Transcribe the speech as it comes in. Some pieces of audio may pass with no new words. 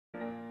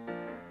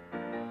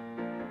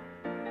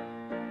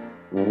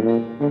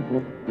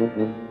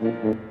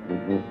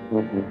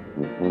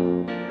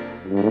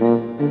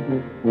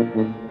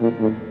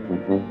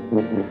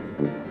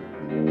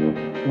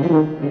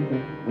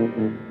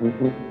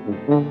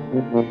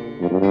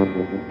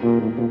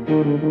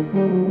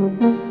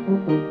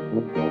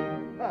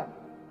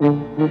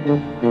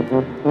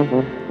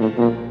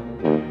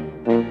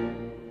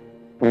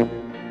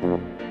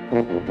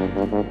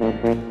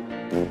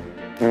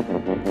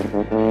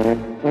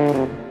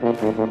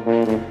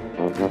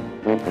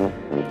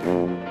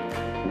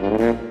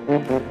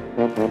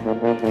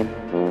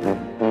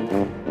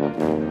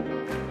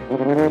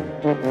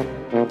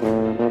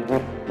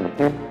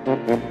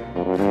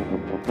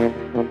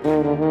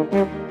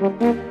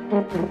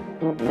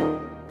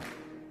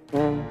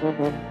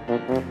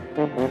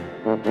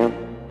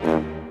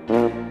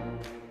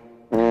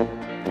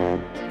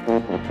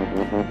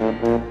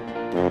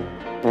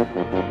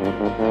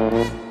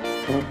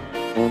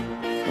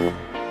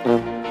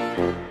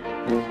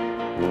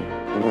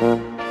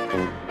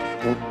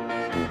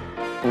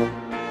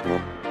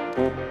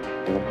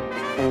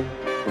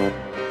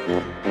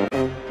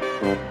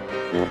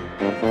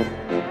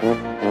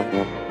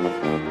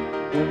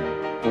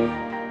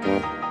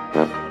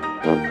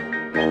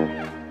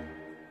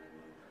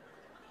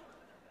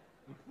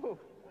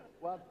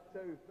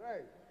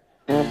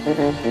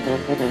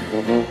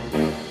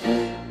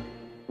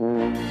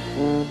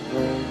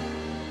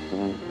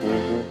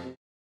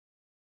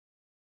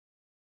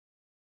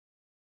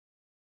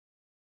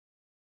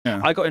Yeah.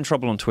 I got in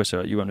trouble on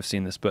Twitter. You won't have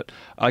seen this, but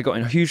I got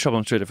in huge trouble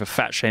on Twitter for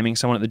fat shaming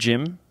someone at the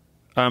gym.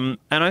 And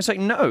I was like,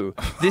 no,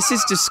 this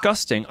is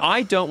disgusting.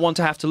 I don't want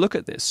to have to look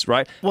at this,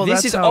 right? Well,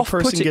 this that's is how a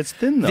person gets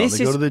thin, though.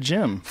 They go to the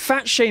gym.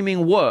 Fat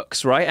shaming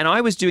works, right? And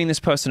I was doing this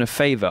person a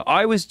favor.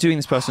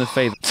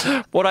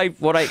 What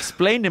I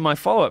explained in my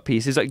follow-up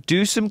piece is like,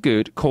 do some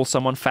good, call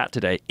someone fat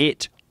today.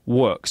 It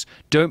works.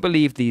 Don't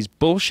believe these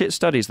bullshit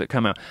studies that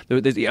come out.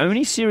 The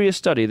only serious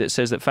study that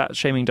says that fat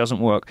shaming doesn't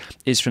work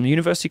is from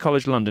University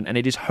College London, and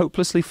it is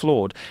hopelessly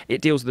flawed.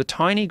 It deals with a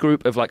tiny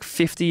group of like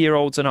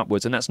 50-year-olds and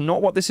upwards, and that's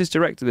not what this is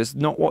directed. That's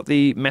not what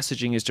the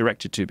messaging is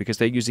directed to, because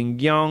they're using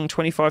young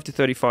 25 to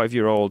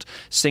 35-year-old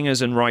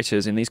singers and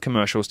writers in these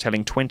commercials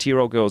telling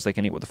 20-year-old girls they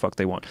can eat what the fuck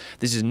they want.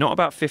 This is not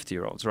about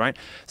 50-year-olds, right?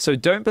 So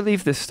don't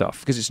believe this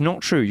stuff, because it's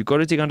not true. You've got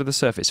to dig under the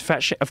surface.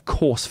 Of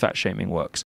course fat shaming works.